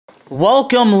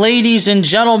Welcome, ladies and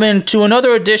gentlemen, to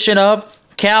another edition of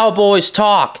Cowboys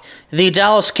Talk, the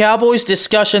Dallas Cowboys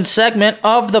discussion segment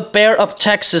of the Bear of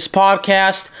Texas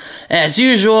podcast. As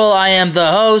usual, I am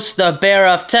the host, the Bear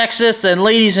of Texas, and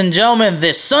ladies and gentlemen,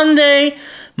 this Sunday,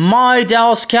 my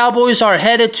Dallas Cowboys are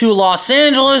headed to Los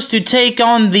Angeles to take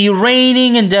on the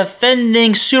reigning and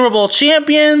defending Super Bowl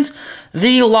champions,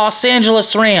 the Los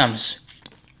Angeles Rams.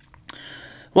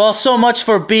 Well, so much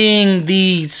for being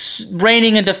the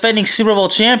reigning and defending Super Bowl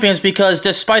champions, because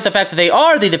despite the fact that they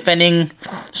are the defending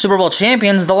Super Bowl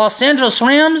champions, the Los Angeles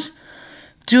Rams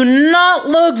do not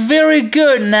look very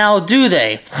good now, do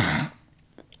they?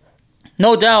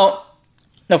 No doubt,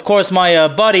 of course, my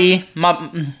buddy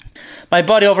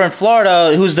over in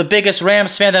Florida, who's the biggest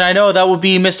Rams fan that I know, that would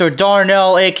be Mr.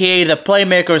 Darnell, a.k.a. the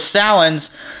playmaker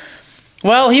Salins.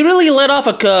 Well, he really let off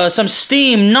some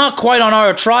steam, not quite on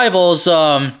our Tribals,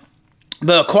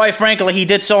 but quite frankly, he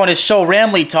did so on his show,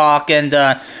 Ramley Talk, and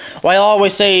I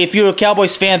always say, if you're a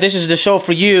Cowboys fan, this is the show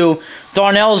for you.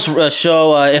 Darnell's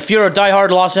show, if you're a diehard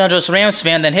Los Angeles Rams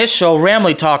fan, then his show,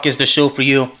 Ramley Talk, is the show for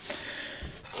you.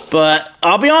 But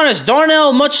I'll be honest,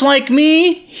 Darnell, much like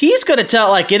me, he's going to tell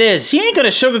it like it is. He ain't going to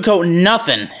sugarcoat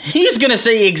nothing. He's going to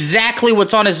say exactly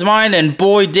what's on his mind, and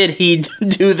boy, did he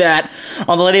do that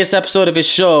on the latest episode of his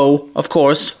show, of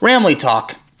course, Ramley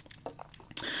Talk.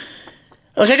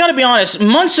 Look, I got to be honest,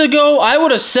 months ago, I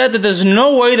would have said that there's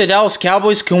no way the Dallas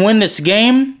Cowboys can win this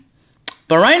game.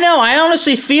 But right now, I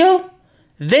honestly feel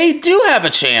they do have a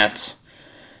chance.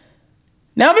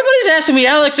 Now, everybody's asking me,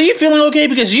 Alex, are you feeling okay?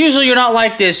 Because usually you're not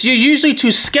like this. You're usually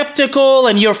too skeptical,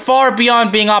 and you're far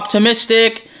beyond being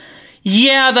optimistic.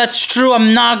 Yeah, that's true.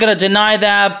 I'm not going to deny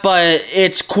that, but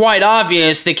it's quite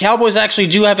obvious the Cowboys actually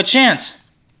do have a chance.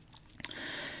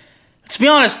 Let's be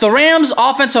honest, the Rams'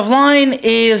 offensive line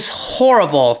is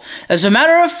horrible. As a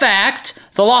matter of fact,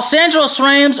 the Los Angeles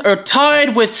Rams are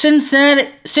tied with Cincinnati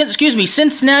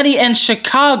and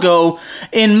Chicago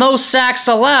in most sacks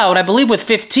allowed, I believe with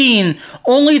 15.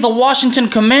 Only the Washington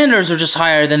Commanders are just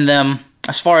higher than them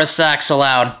as far as sacks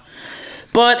allowed.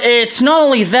 But it's not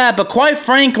only that, but quite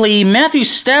frankly, Matthew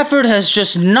Stafford has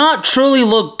just not truly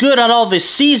looked good at all this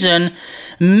season.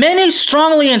 Many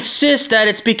strongly insist that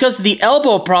it's because of the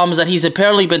elbow problems that he's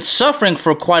apparently been suffering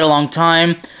for quite a long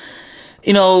time.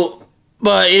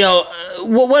 But,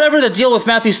 whatever the deal with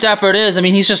Matthew Stafford is, I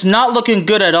mean, he's just not looking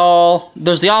good at all.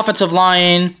 There's the offensive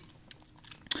line.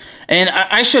 And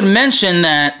I should mention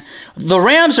that the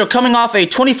Rams are coming off a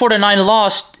 24-9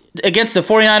 loss against the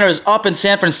 49ers up in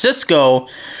San Francisco.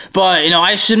 But,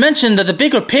 I should mention that the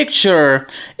bigger picture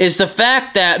is the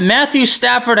fact that Matthew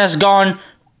Stafford has gone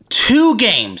 2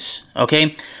 games,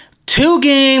 okay? 2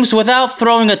 games without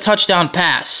throwing a touchdown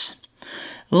pass.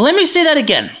 Let me say that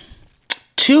again.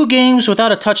 2 games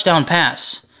without a touchdown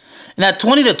pass. And that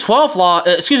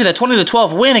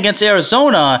 20-12 win against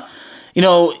Arizona,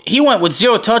 he went with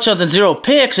 0 touchdowns and 0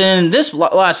 picks. And in this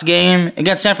last game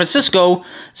against San Francisco,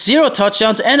 0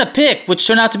 touchdowns and a pick, which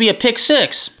turned out to be a pick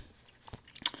 6.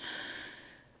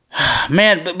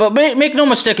 Man, but make no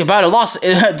mistake about it.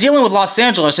 Dealing with Los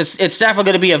Angeles, it's definitely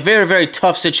going to be a very, very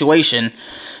tough situation.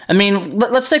 I mean,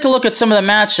 let's take a look at some of the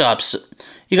matchups.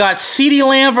 You got CeeDee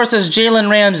Lamb versus Jalen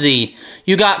Ramsey.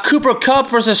 You got Cooper Kupp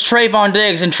versus Trayvon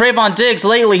Diggs. And Trayvon Diggs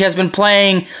lately has been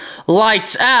playing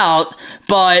lights out.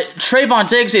 But Trayvon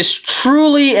Diggs is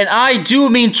truly, and I do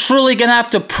mean truly, going to have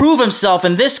to prove himself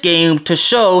in this game to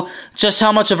show just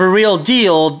how much of a real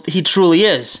deal he truly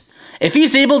is. If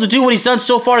he's able to do what he's done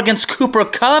so far against Cooper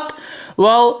Kupp,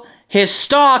 well, his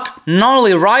stock not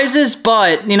only rises,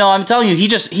 but, I'm telling you,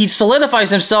 he solidifies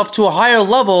himself to a higher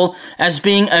level as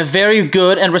being a very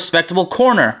good and respectable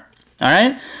corner. All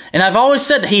right? And I've always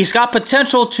said that he's got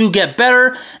potential to get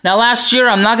better. Now, last year,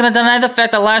 I'm not going to deny the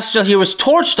fact that last year he was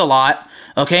torched a lot.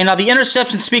 Okay, now the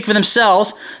interceptions speak for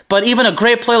themselves, but even a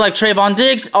great play like Trayvon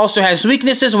Diggs also has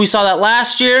weaknesses. We saw that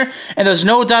last year, and there's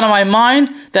no doubt in my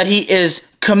mind that he is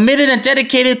committed and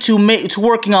dedicated to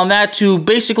working on that, to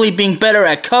basically being better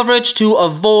at coverage, to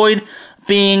avoid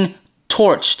being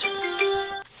torched.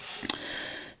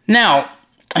 Now,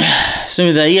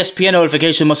 so the ESPN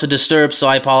notification must have disturbed, so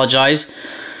I apologize.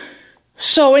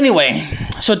 So anyway,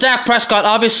 Dak Prescott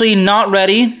obviously not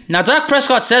ready. Now, Dak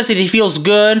Prescott says that he feels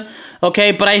good,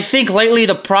 okay, but I think lately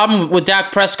the problem with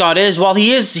Dak Prescott is, while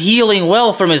he is healing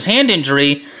well from his hand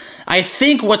injury, I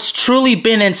think what's truly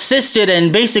been insisted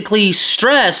and basically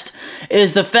stressed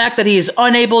is the fact that he is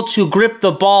unable to grip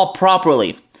the ball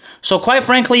properly. So quite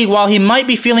frankly, while he might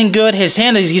be feeling good, he's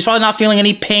probably not feeling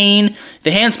any pain.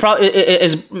 The hand's probably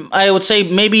I would say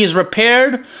maybe is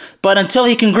repaired, but until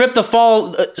he can grip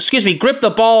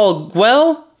the ball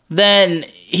well, then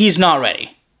he's not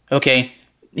ready. Okay?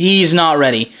 He's not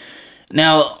ready.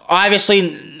 Now,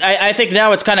 obviously, I think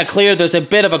now it's kind of clear there's a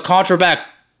bit of a quarterback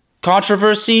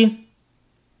controversy.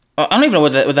 I don't even know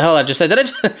what the hell I just said.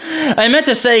 I meant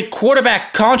to say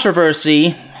quarterback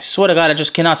controversy. I swear to God, I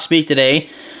just cannot speak today.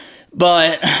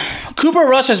 But Cooper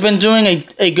Rush has been doing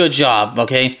a good job,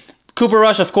 okay? Cooper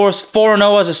Rush, of course,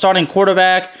 4-0 as a starting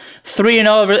quarterback,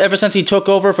 3-0 ever since he took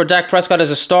over for Dak Prescott as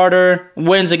a starter,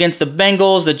 wins against the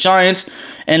Bengals, the Giants,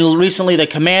 and recently the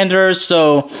Commanders.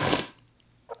 So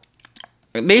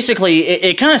basically,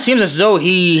 it kind of seems as though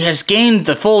he has gained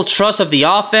the full trust of the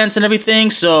offense and everything.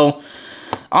 So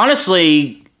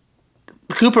honestly,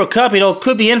 Cooper Kupp,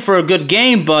 could be in for a good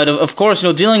game, but of course,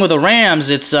 dealing with the Rams,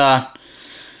 it's not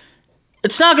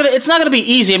gonna be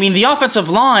easy. I mean, the offensive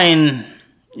line,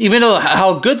 even though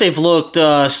how good they've looked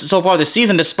so far this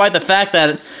season, despite the fact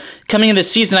that coming in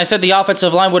this season, I said the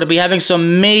offensive line would be having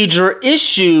some major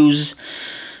issues.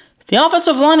 The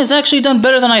offensive line has actually done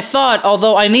better than I thought,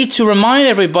 although I need to remind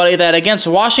everybody that against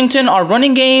Washington, our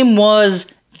running game was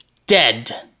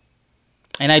dead.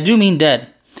 And I do mean dead.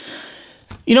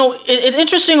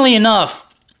 Interestingly enough,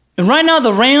 right now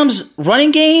the Rams'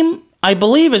 running game, I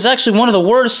believe, is actually one of the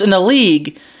worst in the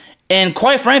league. And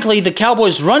quite frankly, the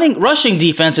Cowboys' rushing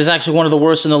defense is actually one of the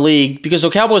worst in the league, because the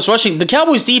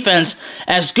Cowboys defense,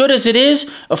 as good as it is,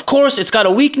 of course, it's got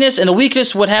a weakness, and the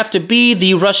weakness would have to be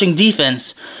the rushing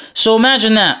defense. So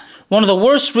imagine that. One of the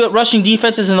worst rushing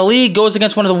defenses in the league goes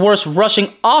against one of the worst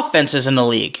rushing offenses in the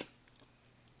league.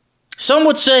 Some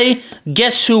would say,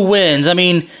 guess who wins? I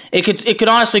mean, it could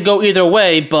honestly go either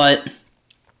way, but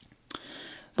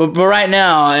right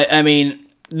now, I mean,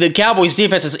 the Cowboys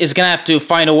defense is going to have to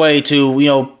find a way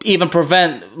to, even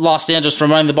prevent Los Angeles from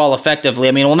running the ball effectively.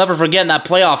 I mean, we'll never forget in that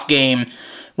playoff game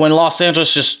when Los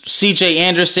Angeles, just C.J.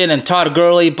 Anderson and Todd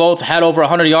Gurley both had over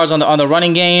 100 yards on the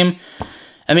running game.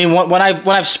 I mean, when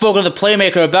I've spoken to the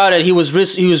playmaker about it, he was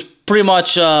pretty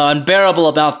much unbearable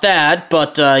about that.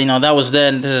 But that was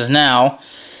then. This is now.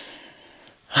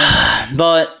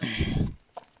 But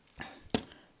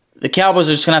the Cowboys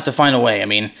are just gonna have to find a way. I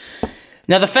mean,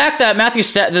 now the fact that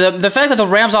the fact that the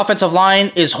Rams' offensive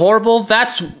line is horrible,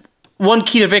 that's one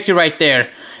key to victory right there.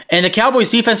 And the Cowboys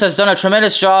defense has done a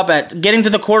tremendous job at getting to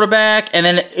the quarterback and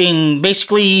then in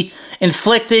basically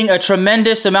inflicting a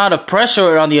tremendous amount of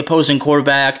pressure on the opposing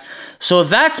quarterback. So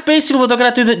that's basically what they're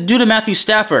going to do to Matthew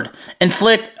Stafford.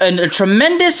 Inflict a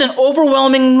tremendous and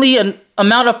overwhelmingly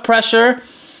amount of pressure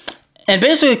and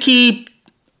basically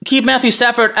keep Matthew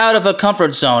Stafford out of a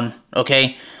comfort zone,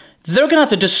 okay? They're going to have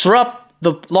to disrupt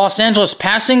the Los Angeles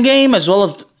passing game as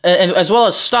well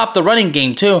as stop the running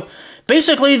game too.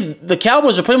 Basically, the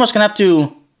Cowboys are pretty much going to have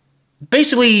to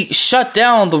basically shut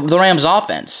down the Rams'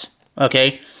 offense,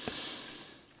 okay?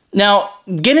 Now,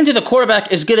 getting to the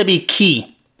quarterback is going to be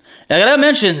key. Now, I got to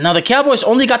mention, the Cowboys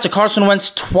only got to Carson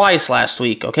Wentz twice last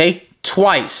week, okay?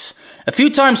 Twice. A few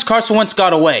times Carson Wentz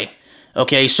got away,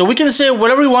 okay? So we can say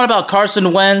whatever we want about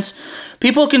Carson Wentz.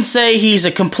 People can say he's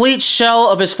a complete shell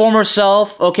of his former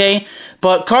self, okay?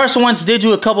 But Carson Wentz did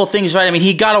do a couple of things right. I mean,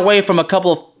 he got away from a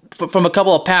couple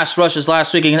of pass rushes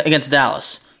last week against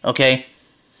Dallas, okay?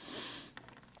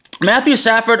 Matthew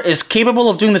Stafford is capable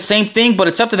of doing the same thing, but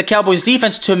it's up to the Cowboys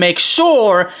defense to make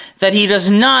sure that he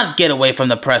does not get away from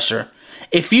the pressure.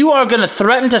 If you are going to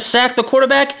threaten to sack the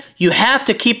quarterback, you have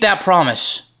to keep that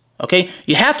promise, okay?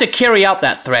 You have to carry out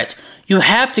that threat. You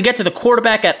have to get to the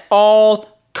quarterback at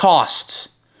all costs.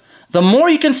 The more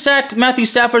you can sack Matthew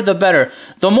Stafford, the better.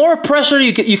 The more pressure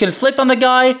you can inflict on the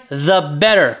guy, the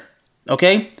better,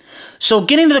 okay? So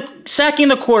sacking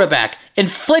the quarterback,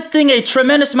 inflicting a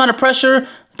tremendous amount of pressure,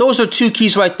 those are two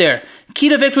keys right there. Key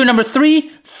to victory number 3,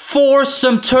 force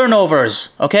some turnovers,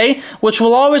 okay? Which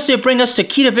will obviously bring us to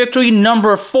key to victory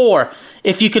number 4.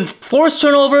 If you can force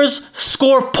turnovers,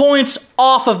 score points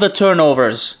off of the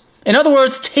turnovers. In other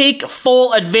words, take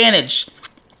full advantage.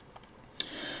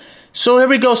 So here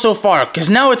we go so far, because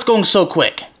now it's going so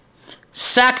quick.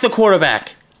 Sack the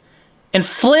quarterback.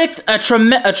 Inflict a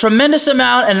tremendous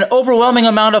amount and an overwhelming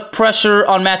amount of pressure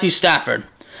on Matthew Stafford.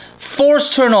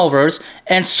 Force turnovers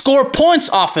and score points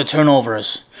off the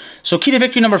turnovers. So key to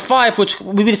victory number 5, which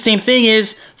will be the same thing,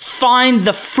 is find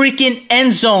the freaking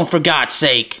end zone, for God's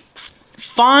sake.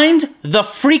 Find the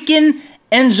freaking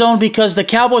end zone, because the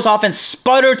Cowboys offense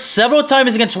sputtered several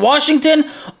times against Washington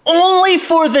only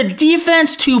for the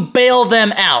defense to bail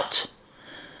them out.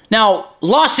 Now,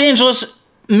 Los Angeles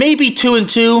may be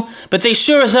 2-2, but they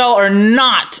sure as hell are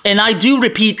not, and I do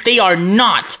repeat, they are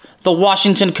not the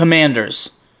Washington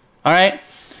Commanders. All right?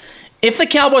 If the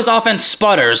Cowboys offense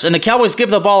sputters and the Cowboys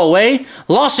give the ball away,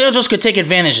 Los Angeles could take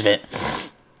advantage of it.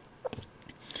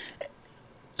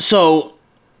 So,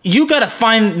 you got to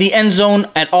find the end zone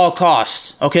at all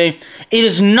costs, okay? It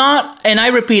is not, and I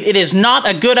repeat, it is not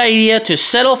a good idea to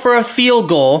settle for a field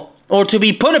goal or to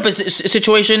be put in a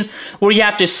situation where you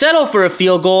have to settle for a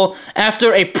field goal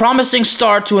after a promising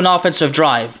start to an offensive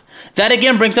drive. That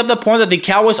again brings up the point that the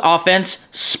Cowboys offense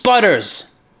sputters.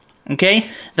 Okay?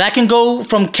 That can go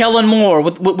from Kellen Moore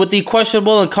with the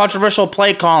questionable and controversial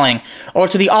play calling, or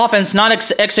to the offense not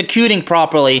executing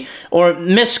properly, or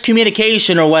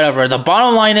miscommunication or whatever. The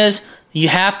bottom line is, you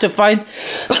have to find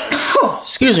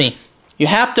excuse me. You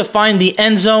have to find the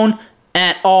end zone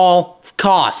at all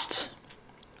costs.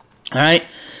 Alright?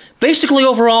 Basically,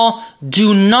 overall,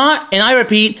 do not, and I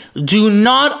repeat, do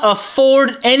not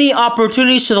afford any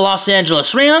opportunities to the Los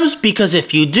Angeles Rams, because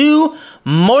if you do,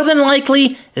 more than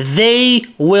likely, they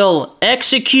will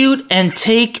execute and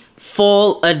take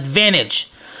full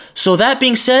advantage. So that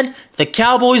being said, the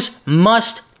Cowboys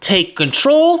must take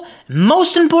control.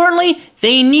 Most importantly,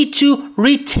 they need to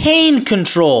retain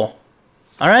control.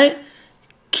 All right?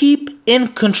 Keep in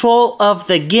control of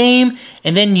the game,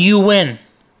 and then you win.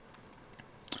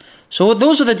 So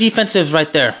those are the defensives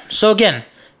right there. So again,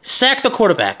 sack the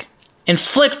quarterback,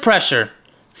 inflict pressure,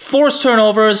 force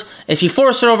turnovers. If you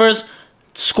force turnovers,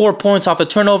 score points off the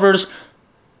turnovers,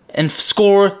 and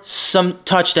score some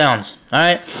touchdowns. All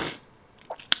right?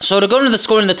 So to go into the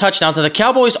scoring the touchdowns, the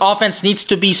Cowboys offense needs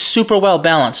to be super well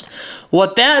balanced.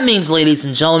 What that means, ladies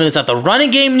and gentlemen, is that the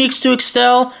running game needs to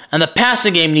excel and the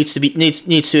passing game needs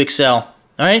to excel.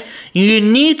 All right? You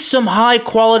need some high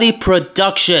quality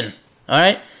production. All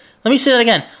right? Let me say that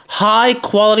again. High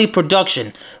quality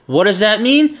production. What does that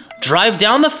mean? Drive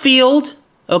down the field,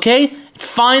 okay?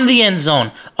 Find the end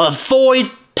zone. Avoid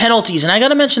penalties. And I got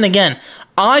to mention again,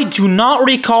 I do not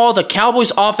recall the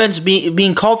Cowboys offense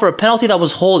being called for a penalty that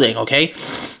was holding, okay?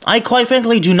 I quite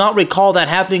frankly do not recall that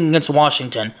happening against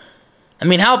Washington. I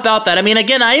mean, how about that? I mean,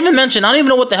 again, I don't even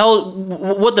know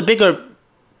what the bigger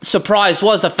surprise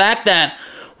was. The fact that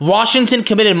Washington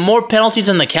committed more penalties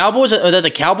than the Cowboys, or that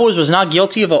the Cowboys was not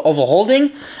guilty of a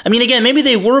holding. I mean, again, maybe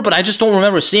they were, but I just don't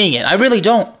remember seeing it. I really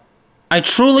don't. I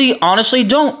truly, honestly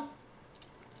don't.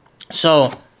 So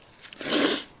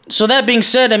that being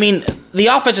said, I mean, the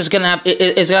offense is gonna have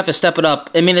to step it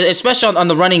up. I mean, especially on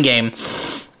the running game.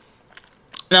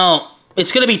 Now,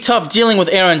 it's gonna be tough dealing with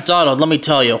Aaron Donald. Let me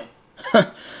tell you.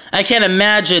 I can't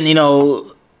imagine,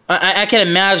 I can't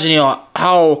imagine,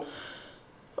 how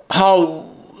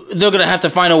they're going to have to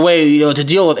find a way, to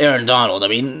deal with Aaron Donald. I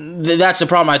mean, that's the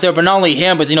problem right there. But not only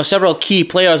him, but, several key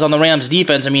players on the Rams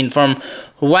defense. I mean, from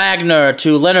Wagner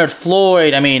to Leonard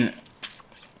Floyd. I mean,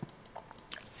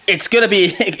 it's going to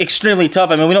be extremely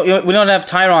tough. I mean, we don't have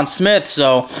Tyron Smith,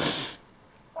 so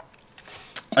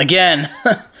again,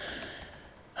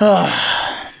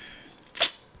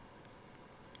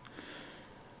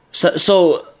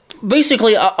 so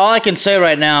basically, all I can say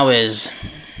right now is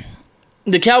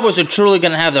the Cowboys are truly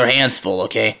going to have their hands full,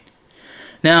 okay?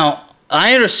 Now,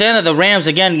 I understand that the Rams,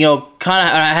 again, kind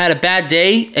of had a bad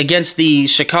day against the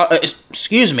Chicago...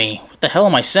 excuse me, what the hell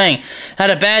am I saying?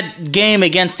 Had a bad game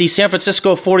against the San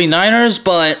Francisco 49ers,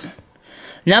 but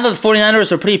now that the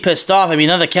 49ers are pretty pissed off, I mean,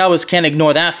 now the Cowboys can't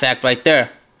ignore that fact right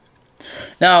there.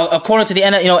 Now, according to the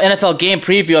NFL game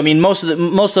preview, I mean, most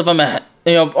of them,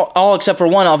 all except for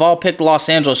one, have all picked Los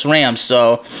Angeles Rams,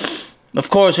 so... Of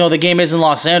course, the game is in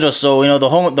Los Angeles, so the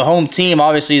home team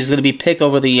obviously is going to be picked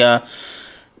over the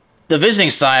visiting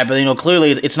side, but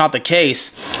clearly it's not the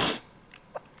case.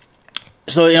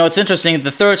 So it's interesting.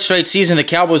 The third straight season the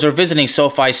Cowboys are visiting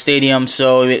SoFi Stadium.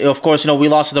 So of course we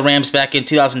lost to the Rams back in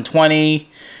 2020.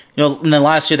 And then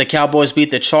last year the Cowboys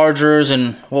beat the Chargers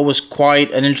in what was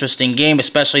quite an interesting game,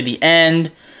 especially the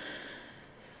end.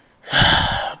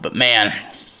 But man.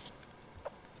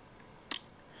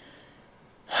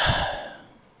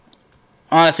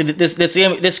 Honestly,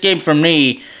 this game for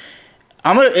me,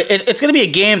 it's gonna be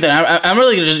a game that I'm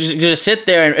really gonna sit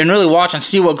there and really watch and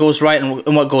see what goes right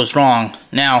and what goes wrong.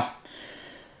 Now,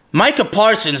 Micah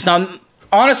Parsons. Now,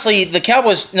 honestly, the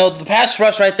Cowboys, the pass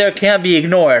rush right there can't be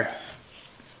ignored.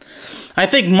 I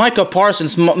think Micah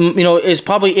Parsons, is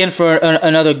probably in for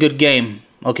another good game.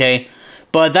 Okay,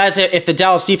 but that's if the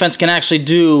Dallas defense can actually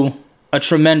do a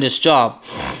tremendous job.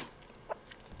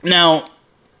 Now,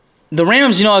 the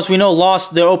Rams, as we know,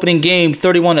 lost their opening game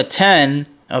 31-10,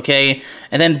 okay,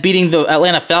 and then beating the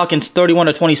Atlanta Falcons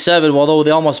 31-27, although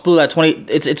they almost blew that 20.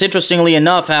 It's interestingly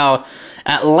enough how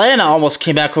Atlanta almost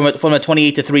came back from a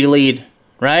 28-3 lead,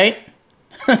 right?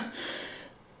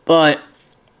 But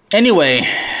anyway,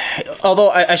 although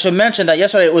I should mention that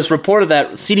yesterday it was reported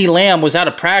that CeeDee Lamb was out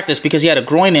of practice because he had a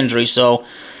groin injury, so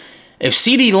If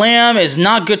CeeDee Lamb is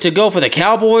not good to go for the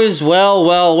Cowboys,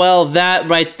 well, that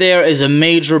right there is a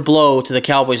major blow to the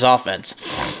Cowboys offense.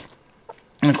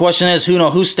 And the question is,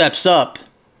 who steps up?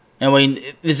 And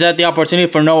is that the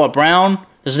opportunity for Noah Brown?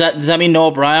 Does that mean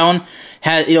Noah Brown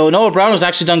Noah Brown has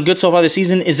actually done good so far this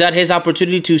season? Is that his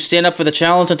opportunity to stand up for the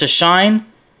challenge and to shine?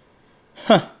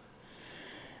 I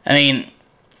mean,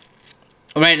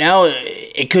 right now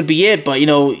it could be it, but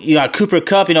you got Cooper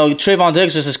Kupp. Trayvon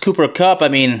Diggs versus Cooper Kupp. I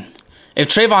mean, if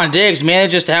Trayvon Diggs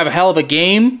manages to have a hell of a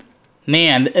game,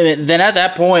 man, then at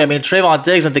that point, I mean, Trayvon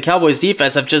Diggs and the Cowboys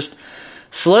defense have just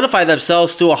solidified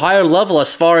themselves to a higher level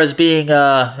as far as being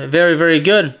very, very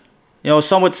good.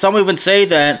 Some would even say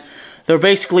that they're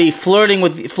basically flirting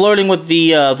with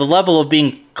the level of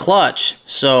being clutch.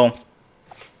 So,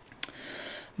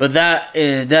 but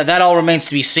that all remains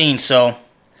to be seen. So,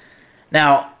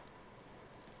 now,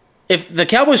 if the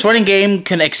Cowboys' running game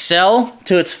can excel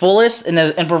to its fullest,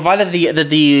 and provided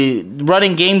the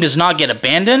running game does not get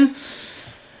abandoned,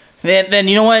 then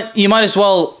you know what? You might as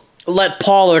well let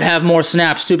Pollard have more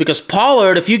snaps too, because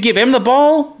Pollard, if you give him the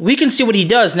ball, we can see what he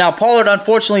does. Now, Pollard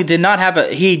unfortunately did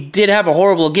have a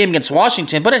horrible game against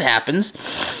Washington, but it happens.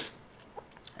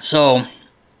 So,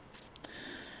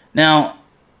 now,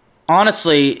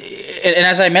 honestly, and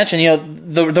as I mentioned,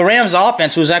 the Rams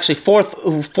offense, who was actually fourth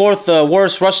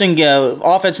worst rushing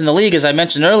offense in the league, as I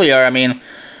mentioned earlier. I mean,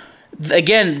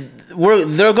 again,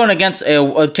 they're going against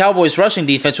a Cowboys rushing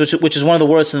defense, which is one of the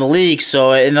worst in the league.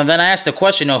 So, and then I asked the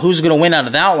question, who's going to win out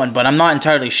of that one? But I'm not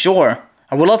entirely sure.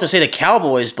 I would love to say the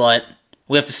Cowboys, but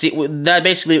we have to see. That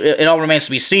basically, it all remains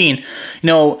to be seen.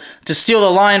 To steal the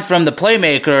line from the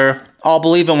playmaker, I'll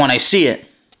believe it when I see it.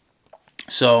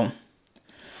 So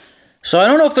I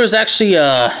don't know if there's actually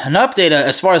an update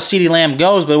as far as CeeDee Lamb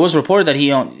goes, but it was reported that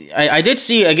I did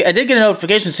get a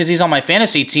notification since he's on my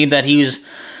fantasy team that he's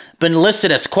been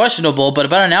listed as questionable, but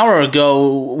about an hour ago,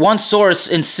 one source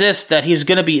insists that he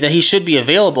should be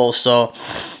available. So,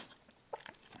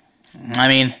 I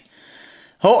mean,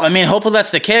 hopefully that's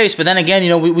the case. But then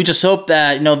again, we just hope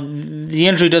that the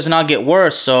injury does not get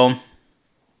worse. So,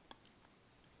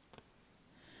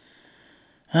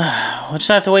 we'll just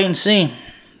have to wait and see.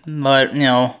 But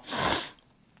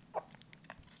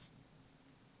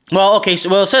well, okay.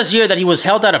 So, it says here that he was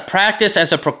held out of practice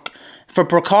for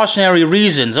precautionary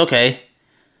reasons. Okay.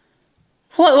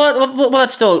 Well,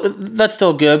 that's still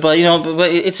good, but but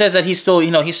it says that he's still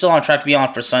on track to be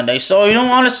on for Sunday. So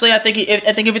honestly, I think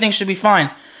everything should be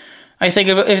fine. I think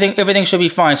everything should be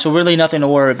fine. So really, nothing to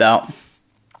worry about.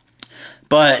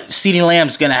 But CeeDee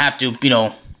Lamb's gonna have to,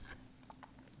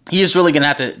 he's really gonna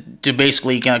have to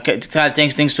basically kind of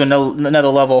take things to another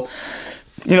level.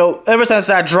 Ever since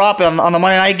that drop on the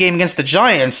Monday night game against the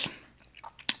Giants,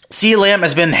 CeeDee Lamb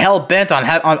has been hell bent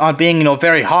on being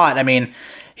very hot. I mean,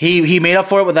 he made up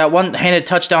for it with that one-handed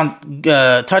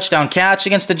touchdown catch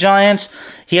against the Giants.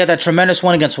 He had that tremendous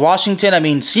one against Washington. I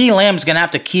mean, CeeDee Lamb's gonna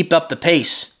have to keep up the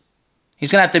pace.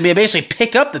 He's gonna have to basically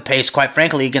pick up the pace, quite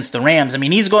frankly, against the Rams. I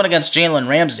mean, he's going against Jalen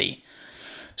Ramsey.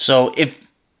 So if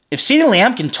CeeDee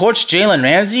Lamb can torch Jalen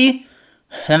Ramsey,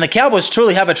 then the Cowboys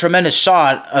truly have a tremendous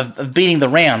shot of beating the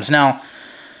Rams. Now,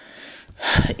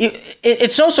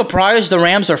 it's no surprise the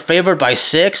Rams are favored by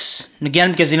 6.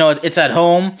 Again, because, it's at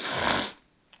home.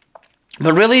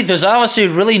 But really, there's honestly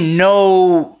really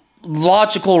no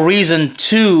logical reason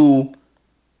to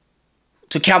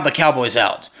count the Cowboys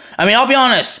out. I mean, I'll be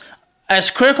honest. As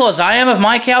critical as I am of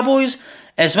my Cowboys,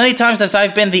 as many times as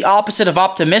I've been the opposite of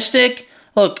optimistic,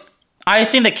 look, I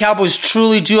think the Cowboys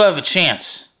truly do have a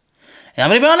chance. And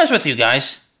I'm going to be honest with you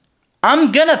guys.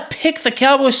 I'm going to pick the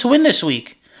Cowboys to win this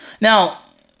week. Now,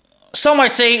 some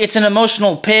might say it's an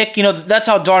emotional pick. That's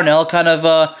how Darnell kind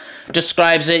of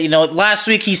describes it. Last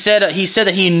week he said that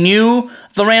he knew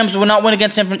the Rams would not win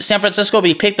against San Francisco, but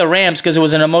he picked the Rams because it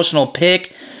was an emotional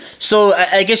pick. So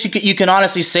I guess you can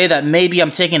honestly say that maybe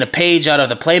I'm taking a page out of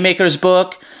the Playmakers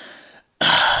book.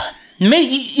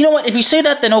 You know what? If you say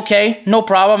that, then okay, no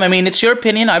problem. I mean, it's your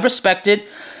opinion. I respect it.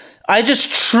 I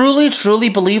just truly, truly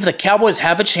believe the Cowboys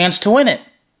have a chance to win it.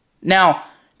 Now,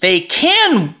 they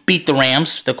can beat the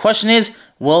Rams. The question is,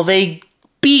 will they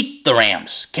beat the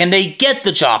Rams? Can they get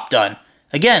the job done?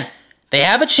 Again, they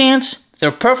have a chance.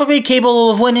 They're perfectly capable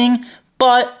of winning,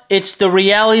 but it's the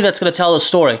reality that's going to tell the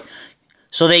story.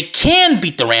 So they can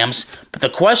beat the Rams, but the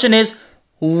question is,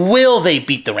 will they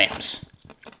beat the Rams?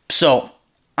 So,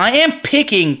 I am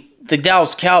picking the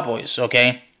Dallas Cowboys,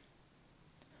 okay?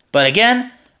 But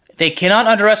again, they cannot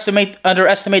underestimate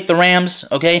the Rams,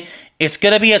 okay? It's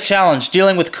going to be a challenge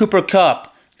dealing with Cooper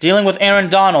Kupp, dealing with Aaron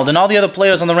Donald, and all the other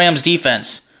players on the Rams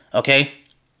defense, okay?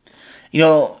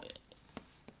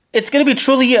 it's going to be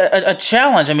truly a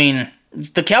challenge. I mean,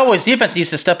 the Cowboys defense needs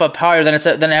to step up higher than it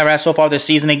ever has so far this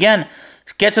season. Again,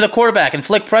 get to the quarterback,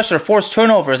 inflict pressure, force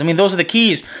turnovers. I mean, those are the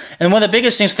keys. And one of the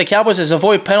biggest things for the Cowboys is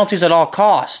avoid penalties at all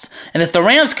costs. And if the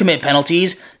Rams commit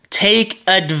penalties, take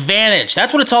advantage.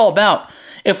 That's what it's all about.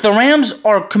 If the Rams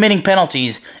are committing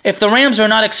penalties, if the Rams are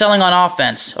not excelling on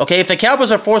offense, okay, if the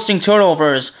Cowboys are forcing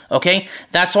turnovers, okay,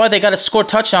 that's why they got to score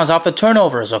touchdowns off the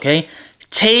turnovers, okay?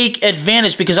 Take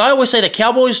advantage, because I always say the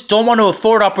Cowboys don't want to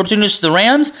afford opportunities to the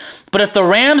Rams, but if the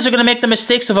Rams are going to make the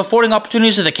mistakes of affording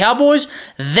opportunities to the Cowboys,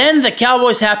 then the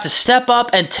Cowboys have to step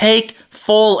up and take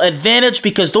full advantage,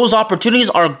 because those opportunities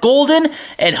are golden,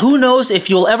 and who knows if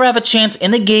you'll ever have a chance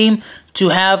in the game to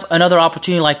have another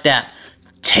opportunity like that.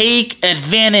 Take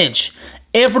advantage.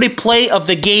 Every play of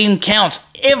the game counts.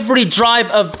 Every drive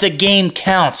of the game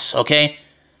counts, okay?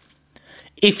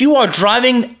 If you are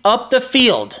driving up the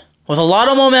field with a lot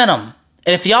of momentum,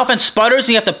 and if the offense sputters and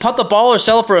you have to punt the ball or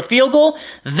settle for a field goal,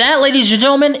 that, ladies and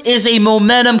gentlemen, is a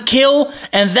momentum kill,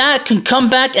 and that can come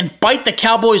back and bite the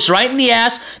Cowboys right in the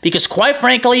ass, because quite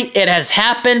frankly, it has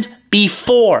happened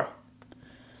before.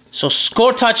 So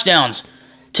score touchdowns.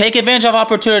 Take advantage of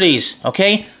opportunities,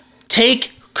 okay?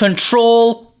 Take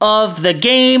control of the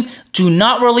game. Do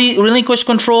not relinquish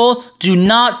control. Do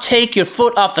not take your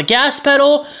foot off the gas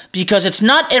pedal, because it's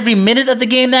not every minute of the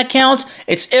game that counts.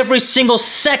 It's every single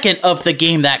second of the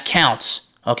game that counts,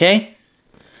 okay?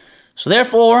 So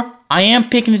therefore, I am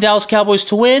picking the Dallas Cowboys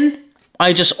to win.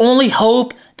 I just only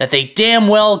hope that they damn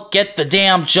well get the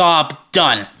damn job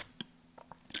done.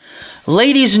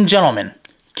 Ladies and gentlemen,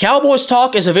 Cowboys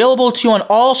Talk is available to you on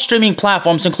all streaming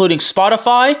platforms, including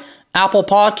Spotify, Apple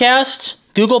Podcasts,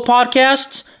 Google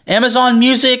Podcasts, Amazon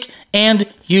Music, and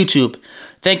YouTube.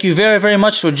 Thank you very, very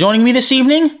much for joining me this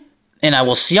evening, and I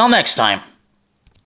will see y'all next time.